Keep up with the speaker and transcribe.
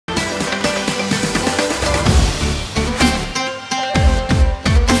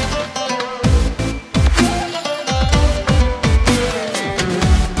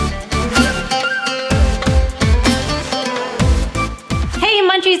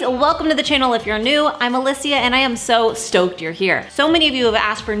lovies, welcome to the channel if you're new. I'm Alicia and I am so stoked you're here. So many of you have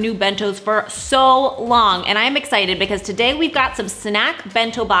asked for new bentos for so long and I'm excited because today we've got some snack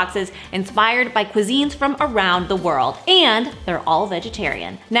bento boxes inspired by cuisines from around the world, and they're all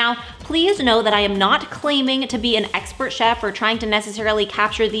vegetarian. Now, please know that I am not claiming to be an expert chef or trying to necessarily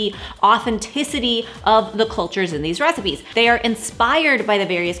capture the authenticity of the cultures in these recipes. They are inspired by the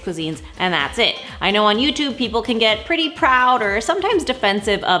various cuisines and that's it. I know on YouTube people can get pretty proud or sometimes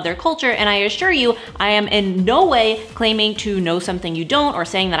defensive of their culture, and I assure you I am in no way claiming to know something you don't or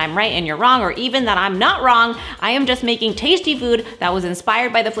saying that I'm right and you're wrong or even that I'm not wrong. I am just making tasty food that was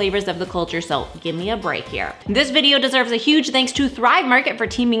inspired by the flavors of the culture, so give me a break here. This video deserves a huge thanks to Thrive Market for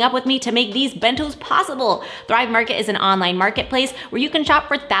teaming up with me to make these bentos possible. Thrive Market is an online marketplace where you can shop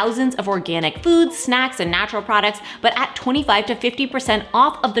for thousands of organic foods, snacks, and natural products, but at 25 to 50%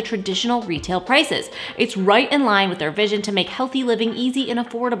 off of the traditional retail prices. It's right in line with their vision to make healthy living easy and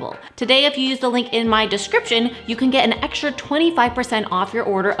affordable. Today, if you use the link in my description, you can get an extra 25% off your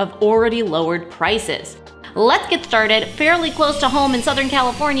order of already lowered prices. Let's get started fairly close to home in Southern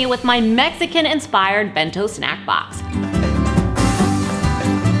California with my Mexican-inspired bento snack box.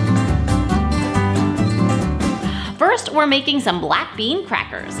 First, we're making some black bean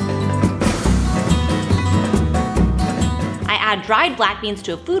crackers. I add dried black beans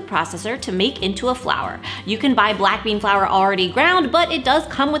to a food processor to make into a flour. You can buy black bean flour already ground, but it does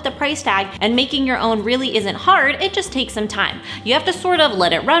come with the price tag, and making your own really isn't hard, it just takes some time. You have to sort of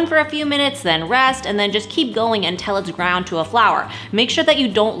let it run for a few minutes, then rest, and then just keep going until it's ground to a flour. Make sure that you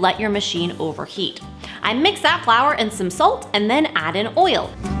don't let your machine overheat. I mix that flour and some salt and then add in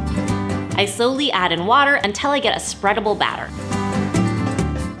oil. I slowly add in water until I get a spreadable batter.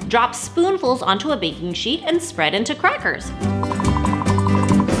 Drop spoonfuls onto a baking sheet and spread into crackers.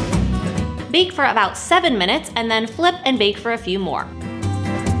 Bake for about 7 minutes and then flip and bake for a few more.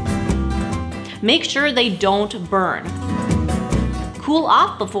 Make sure they don't burn. Cool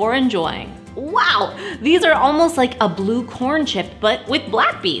off before enjoying. Wow, these are almost like a blue corn chip, but with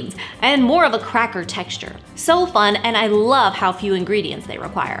black beans and more of a cracker texture. So fun, and I love how few ingredients they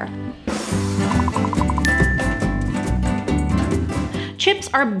require. Chips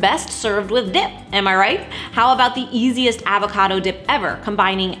are best served with dip, am I right? How about the easiest avocado dip ever,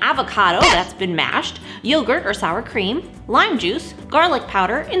 combining avocado that's been mashed, yogurt or sour cream, lime juice, garlic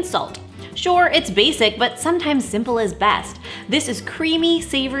powder, and salt. Sure, it's basic, but sometimes simple is best. This is creamy,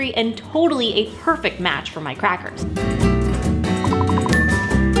 savory, and totally a perfect match for my crackers.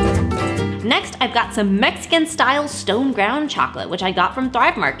 Next, I've got some Mexican-style stone ground chocolate, which I got from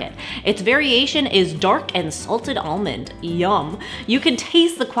Thrive Market. Its variation is dark and salted almond. Yum. You can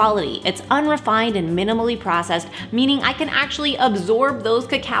taste the quality. It's unrefined and minimally processed, meaning I can actually absorb those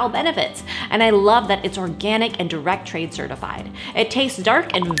cacao benefits. And I love that it's organic and direct trade certified. It tastes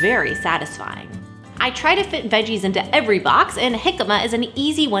dark and very satisfying. I try to fit veggies into every box, and jicama is an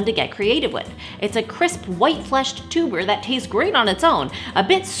easy one to get creative with. It's a crisp, white-fleshed tuber that tastes great on its own, a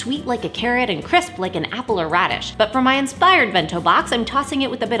bit sweet like a carrot and crisp like an apple or radish. But for my inspired bento box, I'm tossing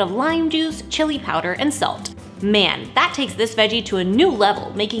it with a bit of lime juice, chili powder, and salt. Man, that takes this veggie to a new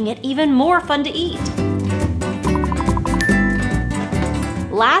level, making it even more fun to eat.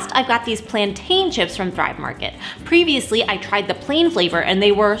 Last, I've got these plantain chips from Thrive Market. Previously, I tried the plain flavor and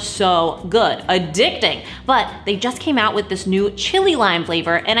they were so good, addicting, but they just came out with this new chili lime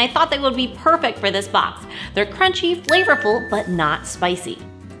flavor and I thought they would be perfect for this box. They're crunchy, flavorful, but not spicy.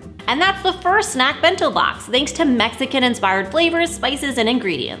 And that's the first snack bento box, thanks to Mexican-inspired flavors, spices, and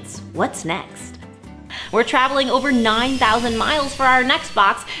ingredients. What's next? We're traveling over 9,000 miles for our next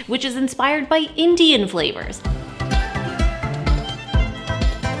box, which is inspired by Indian flavors.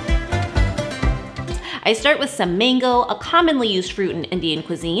 I start with some mango, a commonly used fruit in Indian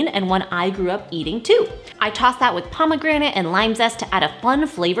cuisine and one I grew up eating too. I toss that with pomegranate and lime zest to add a fun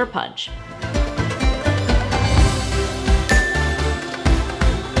flavor punch.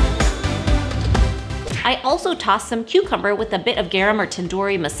 I also toss some cucumber with a bit of garam or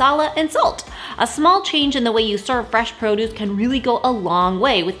tandoori masala and salt. A small change in the way you serve fresh produce can really go a long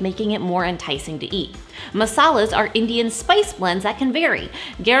way with making it more enticing to eat. Masalas are Indian spice blends that can vary.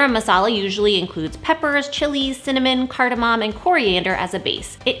 Garam masala usually includes peppers, chilies, cinnamon, cardamom, and coriander as a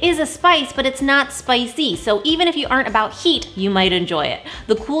base. It is a spice, but it's not spicy, so even if you aren't about heat, you might enjoy it.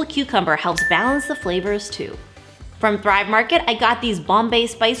 The cool cucumber helps balance the flavors too. From Thrive Market, I got these Bombay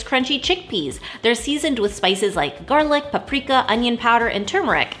Spice Crunchy Chickpeas. They're seasoned with spices like garlic, paprika, onion powder, and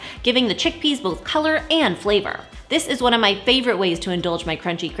turmeric, giving the chickpeas both color and flavor. This is one of my favorite ways to indulge my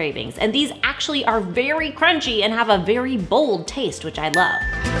crunchy cravings, and these actually are very crunchy and have a very bold taste, which I love.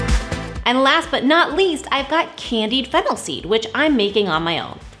 And last but not least, I've got candied fennel seed, which I'm making on my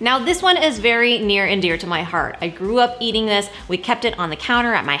own. Now this one is very near and dear to my heart. I grew up eating this, we kept it on the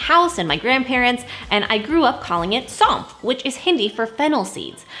counter at my house and my grandparents, and I grew up calling it saump, which is Hindi for fennel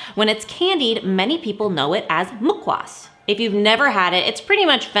seeds. When it's candied, many people know it as mukwas. If you've never had it, it's pretty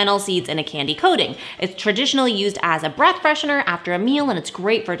much fennel seeds in a candy coating. It's traditionally used as a breath freshener after a meal and it's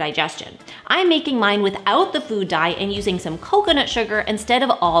great for digestion. I'm making mine without the food dye and using some coconut sugar instead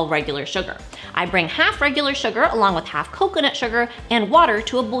of all regular sugar. I bring half regular sugar along with half coconut sugar and water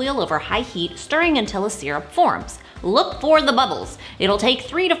to a boil over high heat, stirring until a syrup forms. Look for the bubbles. It'll take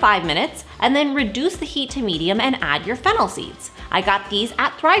 3 to 5 minutes, and then reduce the heat to medium and add your fennel seeds. I got these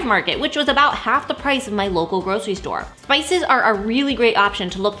at Thrive Market, which was about half the price of my local grocery store. Spices are a really great option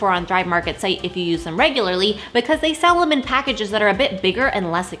to look for on Thrive Market site if you use them regularly, because they sell them in packages that are a bit bigger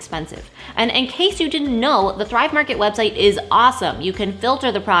and less expensive. And in case you didn't know, the Thrive Market website is awesome. You can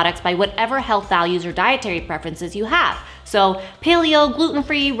filter the products by whatever health values or dietary preferences you have. So paleo,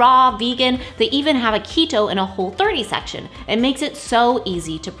 gluten-free, raw, vegan, they even have a keto and a Whole30 section. It makes it so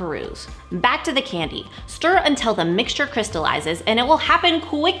easy to peruse. Back to the candy. Stir until the mixture crystallizes, and it will happen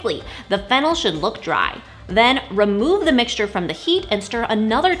quickly. The fennel should look dry. Then remove the mixture from the heat and stir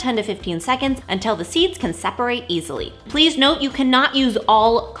another 10 to 15 seconds until the seeds can separate easily. Please note you cannot use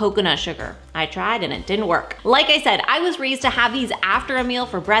all coconut sugar. I tried and it didn't work. Like I said, I was raised to have these after a meal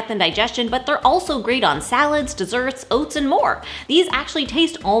for breath and digestion, but they're also great on salads, desserts, oats, and more. These actually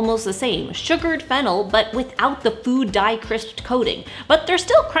taste almost the same, sugared fennel, but without the food dye crisped coating. But they're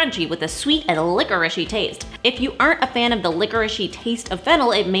still crunchy with a sweet and licoricey taste. If you aren't a fan of the licoricey taste of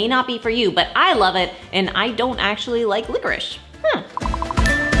fennel, it may not be for you, but I love it, and I don't actually like licorice.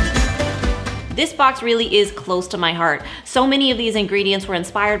 This box really is close to my heart. So many of these ingredients were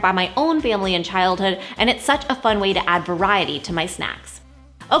inspired by my own family and childhood, and it's such a fun way to add variety to my snacks.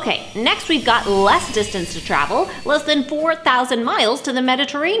 Okay, next we've got less distance to travel, less than 4,000 miles to the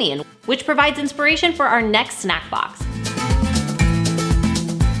Mediterranean, which provides inspiration for our next snack box.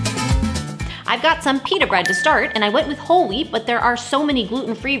 I've got some pita bread to start, and I went with whole wheat, but there are so many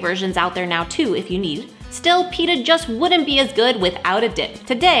gluten-free versions out there now too if you need. Still, pita just wouldn't be as good without a dip.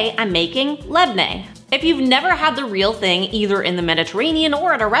 Today, I'm making lebne. If you've never had the real thing, either in the Mediterranean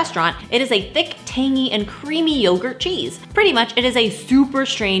or at a restaurant, it is a thick, tangy, and creamy yogurt cheese. Pretty much, it is a super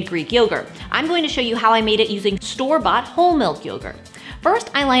strained Greek yogurt. I'm going to show you how I made it using store-bought whole milk yogurt. First,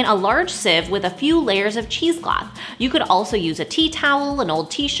 I line a large sieve with a few layers of cheesecloth. You could also use a tea towel, an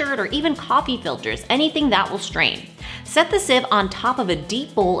old t-shirt, or even coffee filters, anything that will strain. Set the sieve on top of a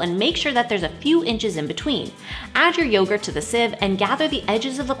deep bowl and make sure that there's a few inches in between. Add your yogurt to the sieve and gather the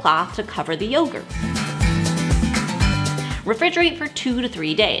edges of the cloth to cover the yogurt. Refrigerate for 2 to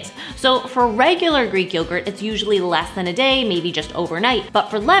 3 days. So for regular Greek yogurt, it's usually less than a day, maybe just overnight. But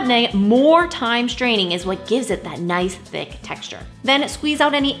for lebne, more time straining is what gives it that nice thick texture. Then squeeze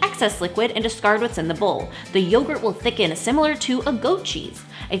out any excess liquid and discard what's in the bowl. The yogurt will thicken similar to a goat cheese.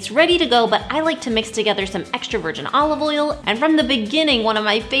 It's ready to go, but I like to mix together some extra virgin olive oil. And from the beginning, one of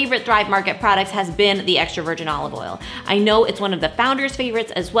my favorite Thrive Market products has been the extra virgin olive oil. I know it's one of the founders'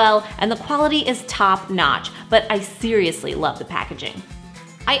 favorites as well, and the quality is top notch, but I seriously love the packaging.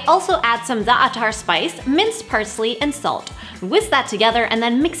 I also add some za'atar spice, minced parsley, and salt. Whisk that together and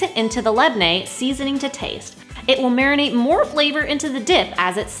then mix it into the lebne, seasoning to taste. It will marinate more flavor into the dip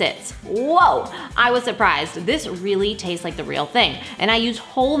as it sits. Whoa! I was surprised. This really tastes like the real thing. And I used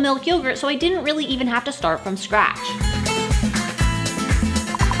whole milk yogurt, so I didn't really even have to start from scratch.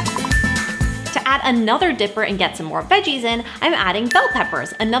 To add another dipper and get some more veggies in, I'm adding bell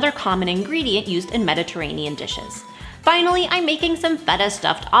peppers, another common ingredient used in Mediterranean dishes. Finally, I'm making some feta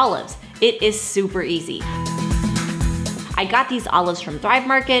stuffed olives. It is super easy. I got these olives from Thrive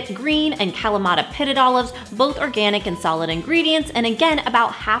Market, green and Kalamata pitted olives, both organic and solid ingredients, and again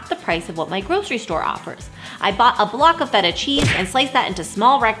about half the price of what my grocery store offers. I bought a block of feta cheese and sliced that into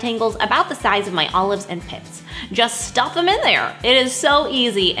small rectangles about the size of my olives and pits. Just stuff them in there. It is so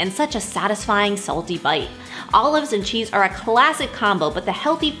easy and such a satisfying salty bite. Olives and cheese are a classic combo, but the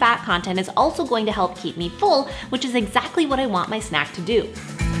healthy fat content is also going to help keep me full, which is exactly what I want my snack to do.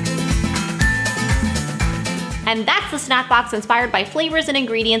 And that's the snack box inspired by flavors and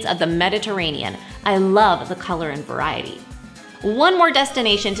ingredients of the Mediterranean. I love the color and variety. One more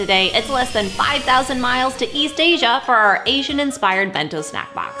destination today. It's less than 5,000 miles to East Asia for our Asian-inspired bento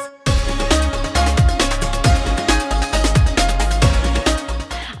snack box.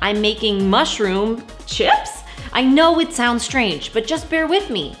 I'm making mushroom chips? I know it sounds strange, but just bear with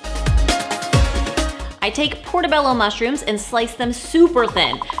me. I take portobello mushrooms and slice them super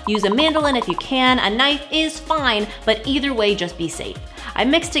thin. Use a mandolin if you can, a knife is fine, but either way just be safe. I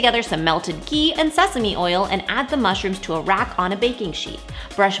mix together some melted ghee and sesame oil and add the mushrooms to a rack on a baking sheet.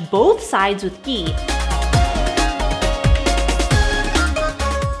 Brush both sides with ghee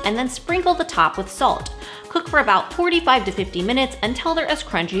and then sprinkle the top with salt. Cook for about 45 to 50 minutes until they're as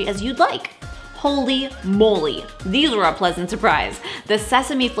crunchy as you'd like. Holy moly, these were a pleasant surprise. The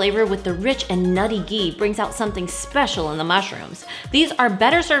sesame flavor with the rich and nutty ghee brings out something special in the mushrooms. These are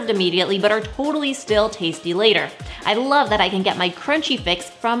better served immediately but are totally still tasty later. I love that I can get my crunchy fix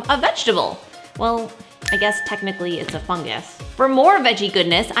from a vegetable. Well, I guess technically it's a fungus. For more veggie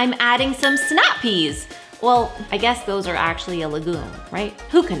goodness, I'm adding some snap peas. Well, I guess those are actually a legume, right?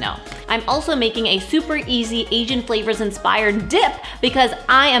 Who can know? I'm also making a super easy Asian flavors inspired dip because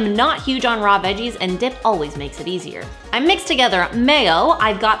I am not huge on raw veggies and dip always makes it easier. I mixed together mayo.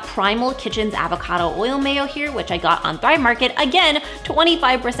 I've got Primal Kitchen's avocado oil mayo here, which I got on Thrive Market, again,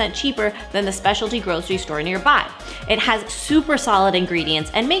 25% cheaper than the specialty grocery store nearby. It has super solid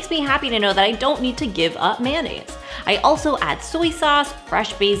ingredients and makes me happy to know that I don't need to give up mayonnaise. I also add soy sauce,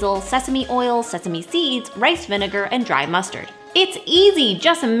 fresh basil, sesame oil, sesame seeds, rice vinegar, and dry mustard. It's easy,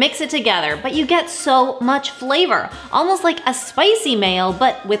 just mix it together, but you get so much flavor, almost like a spicy mayo,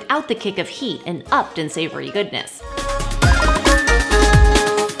 but without the kick of heat and upped in savory goodness.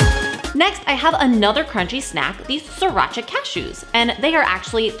 Next, I have another crunchy snack, these sriracha cashews, and they are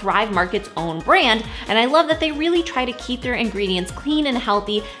actually Thrive Market's own brand, and I love that they really try to keep their ingredients clean and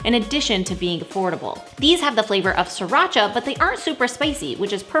healthy in addition to being affordable. These have the flavor of sriracha, but they aren't super spicy,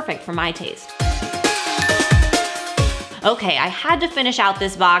 which is perfect for my taste. Okay, I had to finish out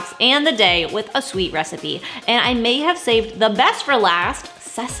this box and the day with a sweet recipe, and I may have saved the best for last,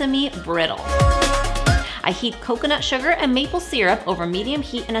 sesame brittle. I heat coconut sugar and maple syrup over medium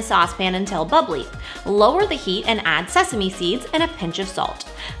heat in a saucepan until bubbly. Lower the heat and add sesame seeds and a pinch of salt.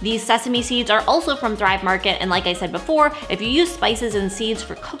 These sesame seeds are also from Thrive Market, and like I said before, if you use spices and seeds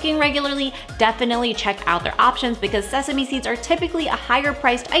for cooking regularly, definitely check out their options because sesame seeds are typically a higher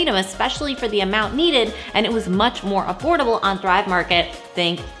priced item, especially for the amount needed, and it was much more affordable on Thrive Market,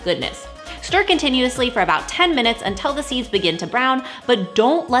 thank goodness. Stir continuously for about 10 minutes until the seeds begin to brown, but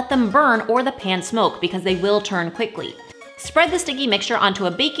don't let them burn or the pan smoke because they will turn quickly. Spread the sticky mixture onto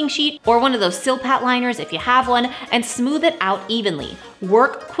a baking sheet or one of those Silpat liners if you have one and smooth it out evenly.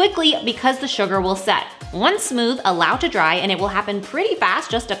 Work quickly because the sugar will set. Once smooth, allow to dry and it will happen pretty fast,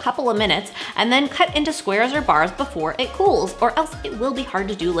 just a couple of minutes, and then cut into squares or bars before it cools, or else it will be hard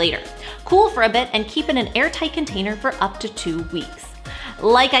to do later. Cool for a bit and keep in an airtight container for up to 2 weeks.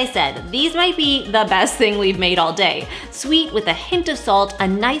 Like I said, these might be the best thing we've made all day. Sweet with a hint of salt, a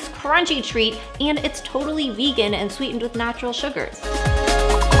nice crunchy treat, and it's totally vegan and sweetened with natural sugars.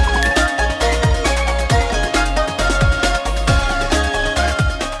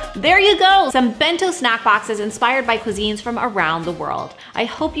 There you go, some bento snack boxes inspired by cuisines from around the world. I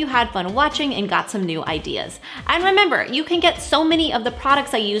hope you had fun watching and got some new ideas. And remember, you can get so many of the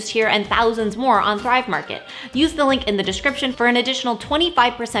products I used here and thousands more on Thrive Market. Use the link in the description for an additional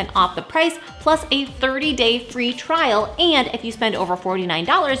 25% off the price, plus a 30-day free trial, and if you spend over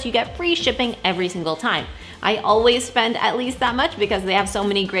 $49, you get free shipping every single time. I always spend at least that much because they have so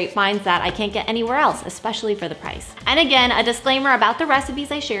many great finds that I can't get anywhere else, especially for the price. And again, a disclaimer about the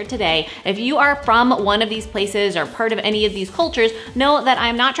recipes I shared today. If you are from one of these places or part of any of these cultures, know that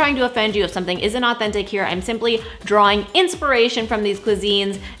I'm not trying to offend you if something isn't authentic here. I'm simply drawing inspiration from these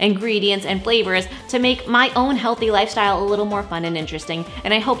cuisines, ingredients, and flavors to make my own healthy lifestyle a little more fun and interesting.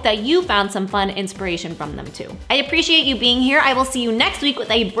 And I hope that you found some fun inspiration from them too. I appreciate you being here. I will see you next week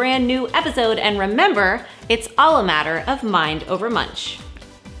with a brand new episode. And remember, it's all a matter of mind over munch.